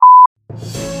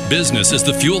Business is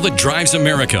the fuel that drives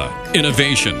America.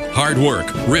 Innovation, hard work,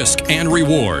 risk, and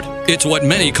reward. It's what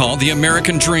many call the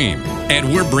American dream.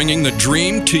 And we're bringing the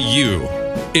dream to you.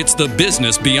 It's the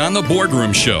Business Beyond the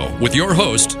Boardroom Show with your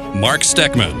host, Mark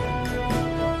Steckman.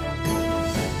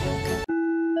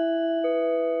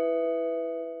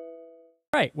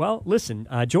 All right, well, listen,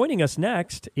 joining us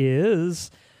next is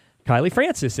Kylie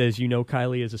Francis. As you know,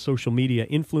 Kylie is a social media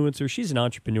influencer. She's an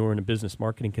entrepreneur and a business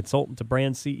marketing consultant to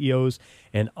brand CEOs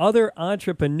and other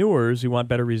entrepreneurs who want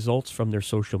better results from their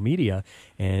social media.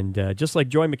 And just like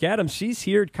Joy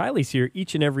McAdams, Kylie's here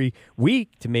each and every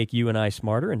week to make you and I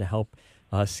smarter and to help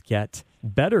us get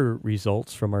better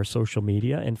results from our social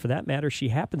media. And for that matter, she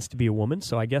happens to be a woman,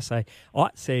 so I guess I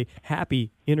ought to say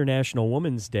happy International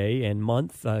Women's Day and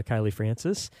month, Kylie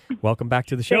Francis. Welcome back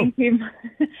to the show. Thank you.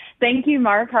 Thank you,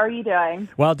 Mark. How are you doing?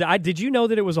 Well, did you know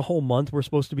that it was a whole month we're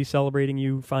supposed to be celebrating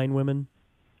you fine women?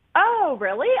 Oh,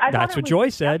 really? That's what Joy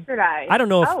said. Yesterday. I don't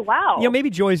know if, oh, wow.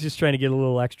 Maybe Joy's just trying to get a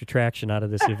little extra traction out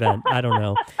of this event. I don't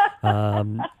know.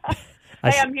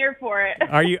 Hey, I'm here for it.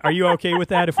 Are you okay with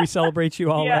that if we celebrate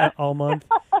you all month?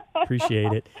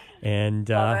 Appreciate it. And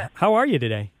how are you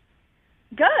today?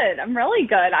 Good. I'm really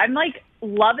good. I'm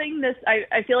loving this.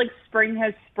 I feel like spring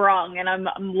has sprung, and I'm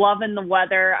loving the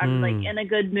weather. I'm in a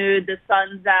good mood. The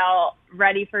sun's out,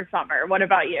 ready for summer. What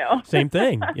about you? Same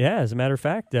thing. Yeah, as a matter of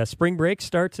fact, spring break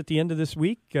starts at the end of this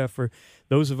week for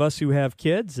those of us who have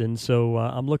kids, and so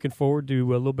I'm looking forward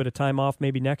to a little bit of time off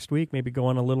maybe next week, maybe go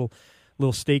on a little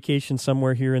staycation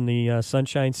somewhere here in the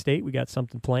Sunshine State. We got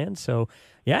something planned. So,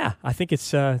 yeah, I think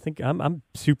I'm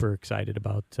super excited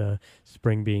about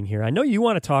spring being here. I know you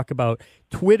want to talk about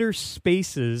Twitter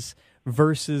Spaces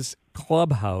versus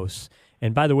Clubhouse.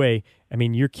 And by the way, I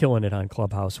mean, you're killing it on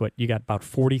Clubhouse. What, you got about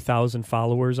 40,000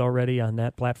 followers already on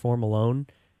that platform alone?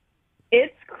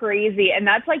 It's crazy. And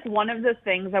that's one of the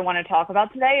things I want to talk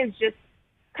about today is just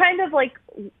kind of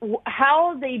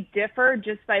how they differ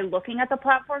just by looking at the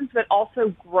platforms, but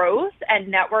also growth and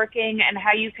networking and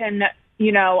how you can,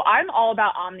 I'm all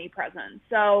about omnipresence.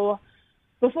 So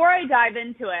before I dive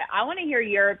into it, I want to hear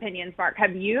your opinions, Mark.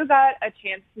 Have you got a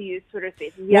chance to use Twitter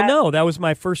Spaces yet? Well, no, that was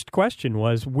my first question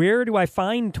was, where do I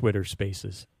find Twitter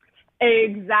Spaces?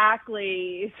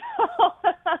 Exactly. So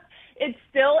it's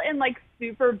still in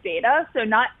super beta, so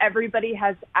not everybody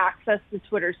has access to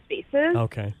Twitter Spaces.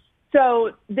 Okay.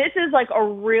 So this is a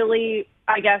really,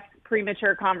 I guess,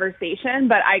 premature conversation,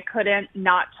 but I couldn't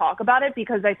not talk about it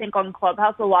because I think on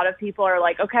Clubhouse, a lot of people are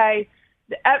like, okay,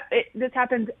 this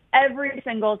happens every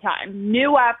single time.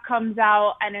 New app comes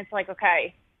out and it's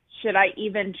okay, should I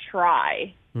even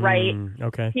try, right?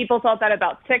 Okay. People thought that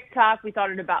about TikTok. We thought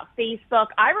it about Facebook.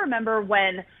 I remember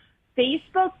when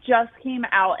Facebook just came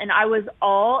out and I was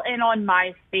all in on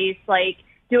MySpace,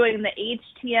 doing the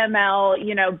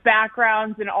HTML,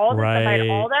 backgrounds and all this stuff. I had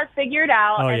all that figured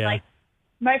out. Oh, and yeah.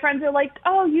 My friends are like,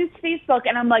 oh, use Facebook.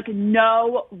 And I'm like,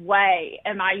 no way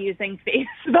am I using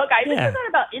Facebook. I think that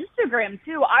about Instagram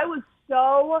too. I was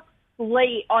so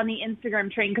late on the Instagram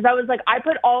train because I was like, I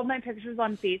put all of my pictures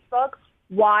on Facebook.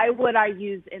 Why would I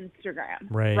use Instagram?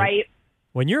 Right.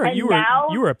 When you were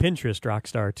a Pinterest rock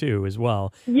star too, as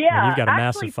well. Yeah. And you've got a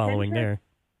massive following there.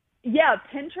 Yeah,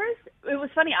 Pinterest, it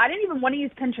was funny. I didn't even want to use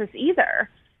Pinterest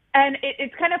either. And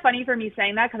it's kind of funny for me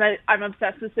saying that because I'm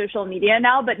obsessed with social media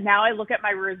now, but now I look at my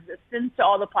resistance to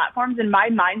all the platforms and my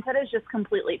mindset has just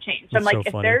completely changed. I'm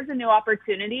if there's a new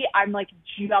opportunity, I'm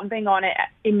jumping on it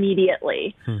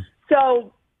immediately.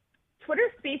 So Twitter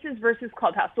Spaces versus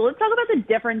Clubhouse. So let's talk about the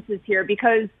differences here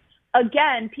because,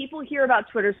 again, people hear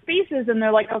about Twitter Spaces and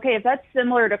they're like, okay, if that's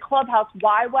similar to Clubhouse,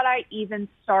 why would I even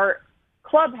start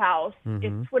Clubhouse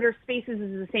if Twitter Spaces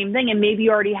is the same thing? And maybe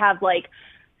you already have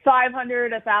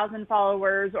 500, 1,000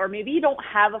 followers, or maybe you don't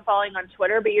have a following on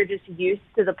Twitter, but you're just used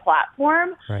to the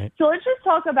platform. Right. So let's just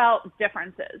talk about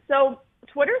differences. So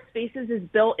Twitter Spaces is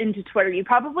built into Twitter. You've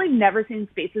probably never seen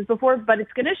Spaces before, but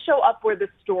it's going to show up where the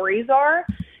stories are,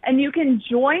 and you can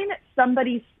join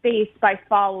somebody's space by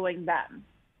following them.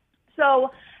 So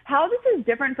how this is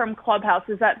different from Clubhouse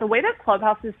is that the way that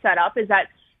Clubhouse is set up is that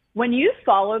when you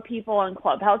follow people on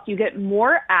Clubhouse, you get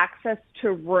more access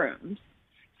to rooms.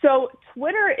 So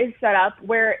Twitter is set up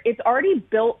where it's already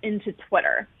built into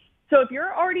Twitter. So if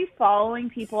you're already following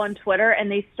people on Twitter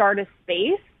and they start a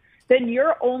space, then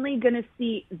you're only going to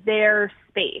see their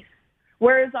space.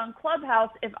 Whereas on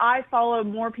Clubhouse, if I follow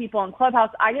more people on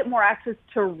Clubhouse, I get more access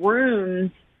to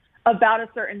rooms about a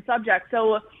certain subject.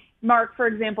 So, Mark, for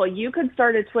example, you could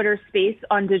start a Twitter space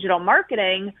on digital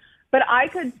marketing, but I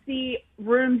could see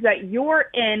rooms that you're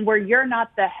in where you're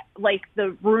not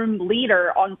the room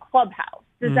leader on Clubhouse.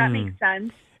 Does that make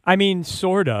sense? I mean,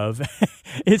 sort of.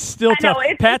 It's still tough.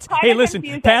 Know, Pat's. it's Hey, listen.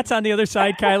 confusing. Pat's on the other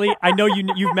side, Kylie. I know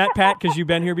you've met Pat because you've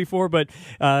been here before, but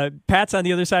Pat's on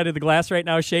the other side of the glass right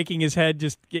now, shaking his head.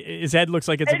 Just his head looks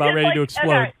like it's about ready to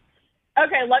explode.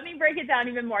 Okay, let me break it down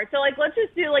even more. So, let's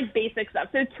just do, basic stuff.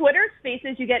 So, Twitter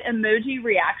Spaces, you get emoji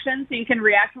reactions, so you can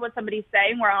react to what somebody's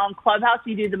saying, where on Clubhouse,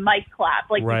 you do the mic clap.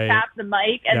 You tap the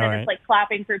mic, and then it's,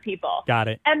 clapping for people. Got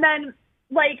it. And then,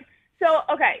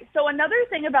 so another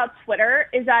thing about Twitter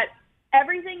is that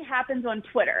everything happens on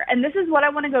Twitter. And this is what I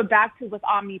want to go back to with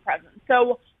omnipresence.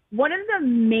 So, one of the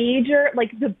major,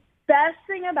 the best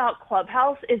thing about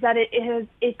Clubhouse is that it has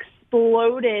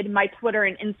exploded my Twitter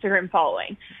and Instagram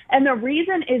following. And the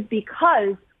reason is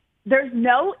because there's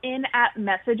no in-app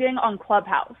messaging on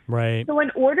Clubhouse. Right. So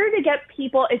in order to get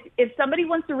people, if somebody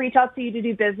wants to reach out to you to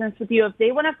do business with you, if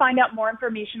they want to find out more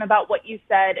information about what you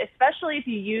said, especially if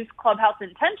you use Clubhouse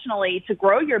intentionally to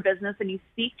grow your business and you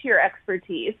speak to your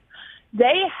expertise,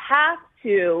 they have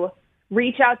to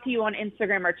reach out to you on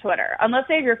Instagram or Twitter, unless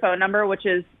they have your phone number, which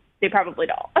is they probably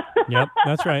don't. Yep,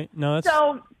 that's right. No, that's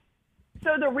So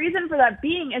the reason for that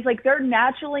being is they're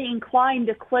naturally inclined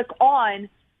to click on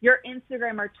your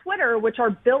Instagram or Twitter, which are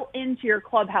built into your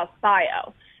Clubhouse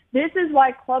bio. This is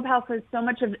why Clubhouse has so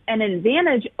much of an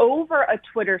advantage over a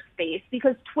Twitter space,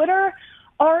 because Twitter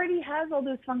already has all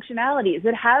those functionalities.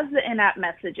 It has the in-app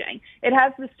messaging. It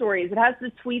has the stories. It has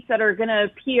the tweets that are going to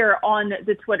appear on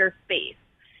the Twitter space.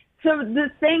 So the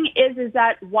thing is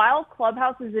that while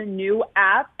Clubhouse is a new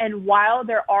app, and while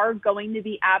there are going to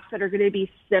be apps that are going to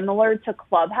be similar to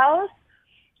Clubhouse,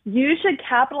 you should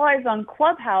capitalize on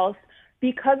Clubhouse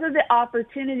because of the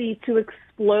opportunity to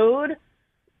explode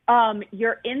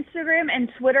your Instagram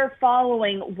and Twitter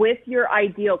following with your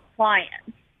ideal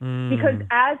clients. Because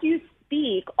as you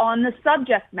speak on the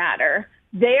subject matter,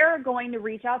 they're going to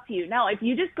reach out to you. Now, if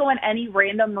you just go in any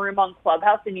random room on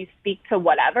Clubhouse and you speak to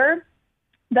whatever,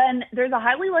 then there's a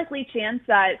highly likely chance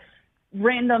that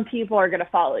random people are going to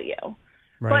follow you.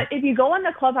 Right. But if you go on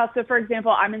the Clubhouse, so for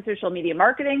example, I'm in social media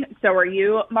marketing, so are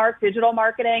you, Mark, digital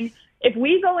marketing. If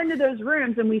we go into those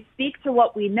rooms and we speak to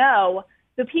what we know,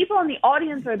 the people in the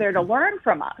audience are there to learn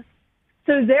from us.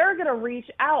 So they're going to reach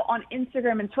out on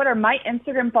Instagram and Twitter. My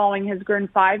Instagram following has grown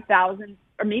 5,000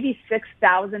 or maybe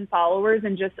 6,000 followers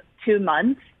in just 2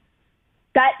 months.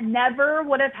 That never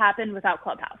would have happened without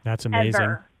Clubhouse. That's amazing.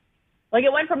 Ever.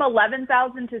 It went from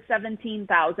 11,000 to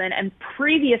 17,000. And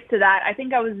previous to that, I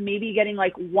think I was maybe getting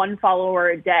 1 follower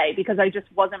a day because I just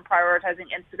wasn't prioritizing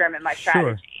Instagram in my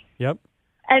strategy. Sure. Yep.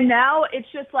 And now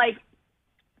it's just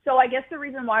so I guess the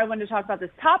reason why I wanted to talk about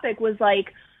this topic was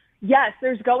yes,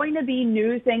 there's going to be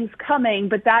new things coming,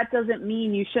 but that doesn't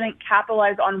mean you shouldn't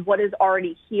capitalize on what is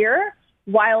already here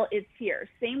while it's here.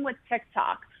 Same with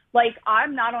TikTok.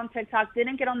 I'm not on TikTok,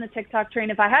 didn't get on the TikTok train.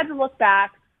 If I had to look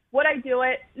back, would I do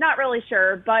it? Not really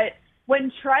sure. But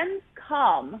when trends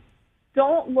come,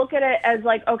 don't look at it as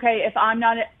okay, if I'm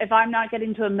not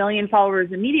getting to 1 million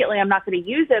followers immediately, I'm not going to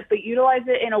use it. But utilize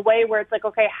it in a way where it's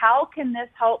okay, how can this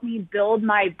help me build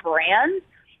my brand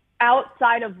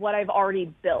outside of what I've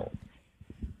already built?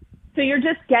 So you're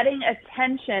just getting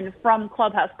attention from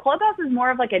Clubhouse. Clubhouse is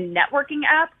more of a networking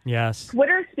app. Yes.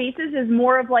 Twitter Spaces is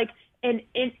more of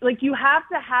you have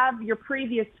to have your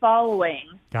previous following.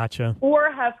 Gotcha.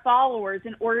 Or have followers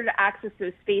in order to access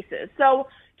those spaces. So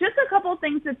just a couple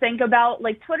things to think about.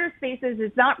 Twitter Spaces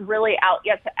is not really out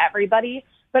yet to everybody,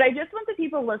 but I just want the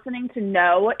people listening to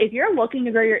know, if you're looking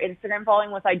to grow your Instagram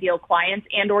following with ideal clients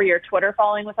and or your Twitter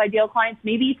following with ideal clients,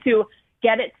 maybe to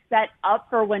get it set up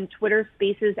for when Twitter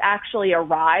Spaces actually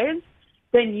arrives,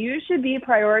 then you should be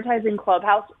prioritizing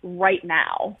Clubhouse right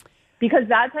now. Because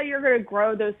that's how you're going to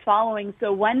grow those followings.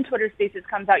 So when Twitter Spaces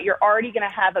comes out, you're already going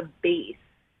to have a base,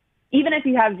 even if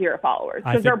you have 0 followers,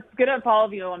 because they're going to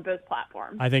follow you on both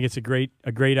platforms. I think it's a great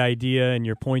idea, and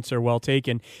your points are well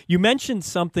taken. You mentioned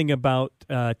something about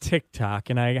TikTok,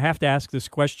 and I have to ask this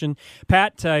question.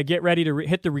 Pat, get ready to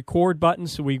hit the record button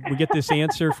so we get this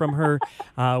answer from her.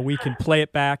 We can play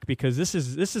it back because this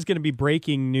is going to be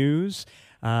breaking news.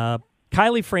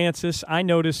 Kylie Francis, I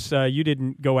notice you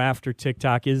didn't go after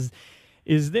TikTok. Is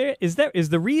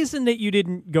the reason that you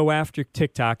didn't go after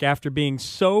TikTok after being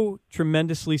so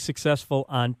tremendously successful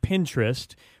on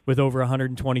Pinterest with over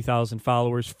 120,000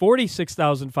 followers,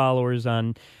 46,000 followers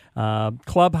on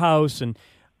Clubhouse, and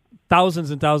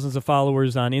thousands of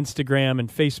followers on Instagram and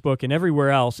Facebook and everywhere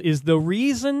else? Is the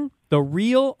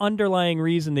real underlying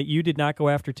reason that you did not go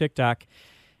after TikTok,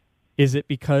 is it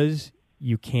because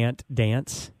you can't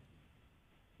dance?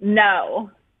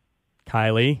 No.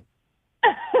 Kylie?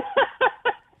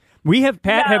 We have,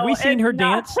 Pat, have we seen her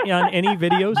dance on any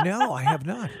videos? No, I have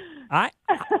not.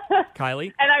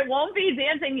 Kylie. And I won't be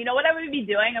dancing. You know what I'm going to be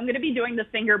doing? I'm going to be doing the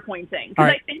finger pointing. All Because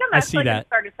right. I think I'm actually going to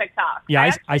start a TikTok.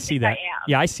 Yeah, I see that. I am.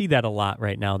 Yeah, I see that a lot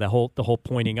right now. The whole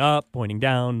pointing up, pointing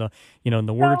down, and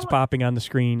the words popping on the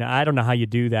screen. I don't know how you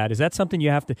do that. Is that something you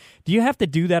have to? Do you have to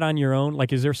do that on your own?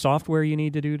 Like, is there software you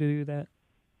need to do that?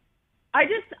 I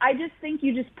just think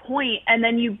you just point and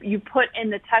then you put in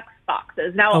the text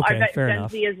boxes. Now, Okay, I bet fair Gen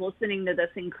enough. Z is listening to this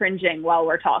and cringing while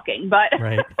we're talking, but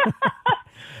Right.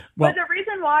 but the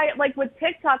reason why, like with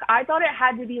TikTok, I thought it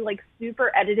had to be like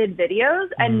super edited videos,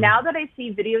 and now that I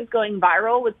see videos going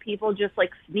viral with people just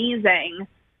like sneezing,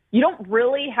 you don't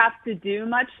really have to do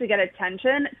much to get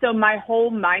attention. So my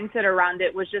whole mindset around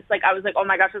it was just like, I was like, oh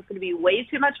my gosh, it's going to be way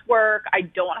too much work. I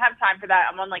don't have time for that.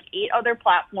 I'm on like 8 other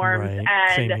platforms. Right.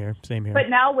 And Same here. But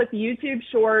now with YouTube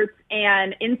Shorts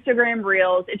and Instagram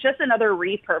Reels, it's just another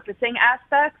repurposing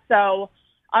aspect. So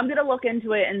I'm going to look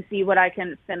into it and see what I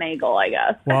can finagle, I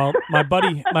guess. Well, my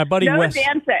buddy no Wes,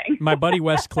 dancing. my buddy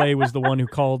Wes Clay was the one who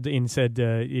called and said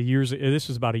this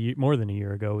was about more than a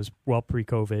year ago. It was well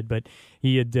pre-COVID, but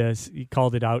he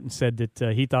called it out and said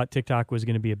that he thought TikTok was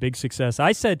going to be a big success.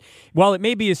 I said, while it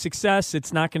may be a success,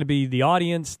 it's not going to be the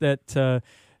audience that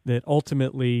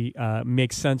ultimately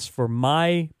makes sense for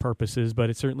my purposes, but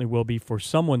it certainly will be for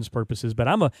someone's purposes. But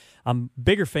I'm a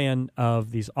bigger fan of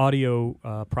these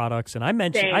audio products, and I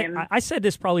mentioned I said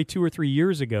this probably 2 or 3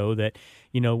 years ago that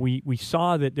we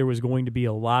saw that there was going to be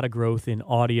a lot of growth in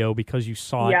audio because you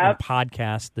saw it in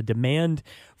podcasts, the demand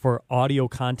for audio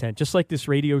content, just like this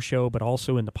radio show, but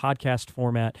also in the podcast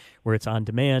format where it's on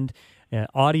demand.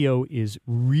 Audio is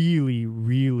really,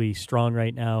 really strong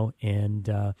right now, and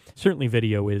certainly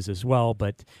video is as well.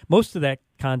 But most of that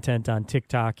content on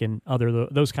TikTok and other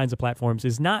those kinds of platforms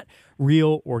is not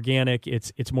real organic.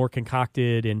 It's more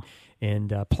concocted and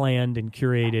planned and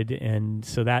curated, and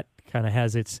so that kind of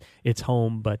has its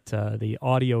home. But the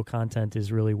audio content is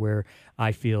really where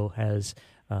I feel has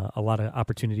a lot of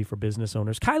opportunity for business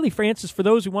owners. Kylie Francis, for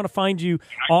those who want to find you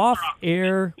off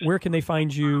air, where can they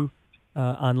find you?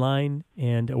 Online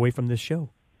and away from this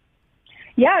show?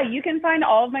 Yeah, you can find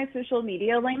all of my social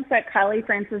media links at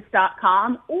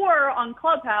KylieFrancis.com or on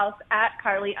Clubhouse at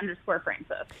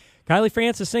Kylie_Francis. Kylie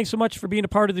Francis, thanks so much for being a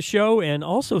part of the show, and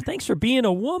also thanks for being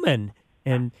a woman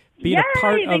and being a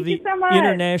part of the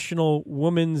International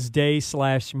Women's Day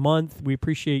 /month. We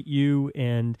appreciate you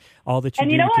and all that you do.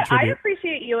 And you know what? Contribute. I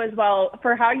appreciate you as well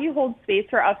for how you hold space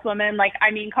for us women. Like, I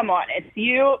mean, come on. It's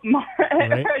you,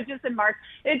 just in Mark.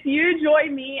 It's you, Joy,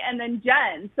 me, and then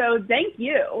Jen. So thank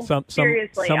you.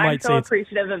 Seriously, I'm so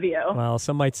appreciative of you. Well,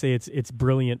 some might say it's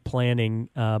brilliant planning,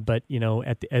 but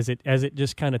as it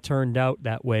just kind of turned out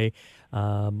that way.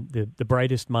 The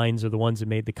brightest minds are the ones that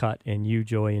made the cut, and you,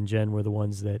 Joy, and Jen were the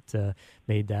ones that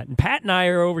made that. And Pat and I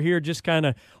are over here just kind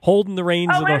of holding the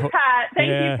reins. Oh, I'm Pat. Thank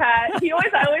you, Pat. I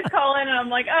always call in, and I'm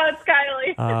like, oh, it's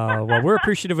Kylie. Well, we're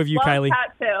appreciative of you, Love Kylie.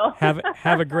 Pat too.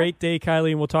 Have a great day,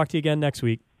 Kylie, and we'll talk to you again next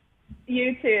week.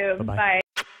 You too. Bye-bye. Bye.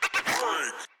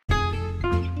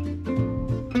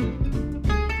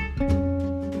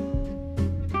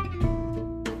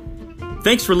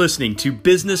 Thanks for listening to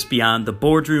Business Beyond the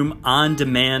Boardroom On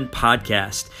Demand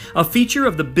podcast, a feature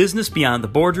of the Business Beyond the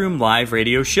Boardroom live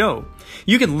radio show.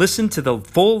 You can listen to the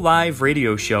full live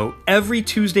radio show every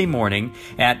Tuesday morning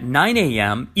at 9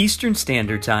 a.m. Eastern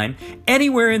Standard Time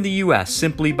anywhere in the U.S.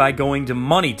 simply by going to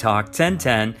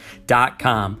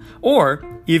moneytalk1010.com. Or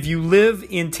if you live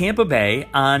in Tampa Bay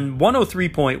on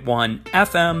 103.1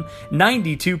 FM,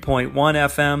 92.1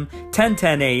 FM,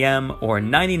 1010 AM, or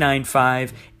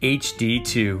 99.5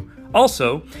 HD2.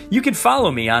 Also, you can follow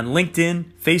me on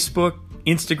LinkedIn, Facebook,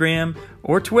 Instagram,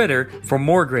 or Twitter for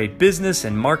more great business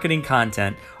and marketing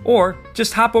content, or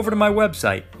just hop over to my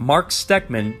website,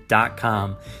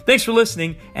 marksteckman.com. Thanks for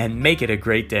listening, and make it a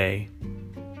great day.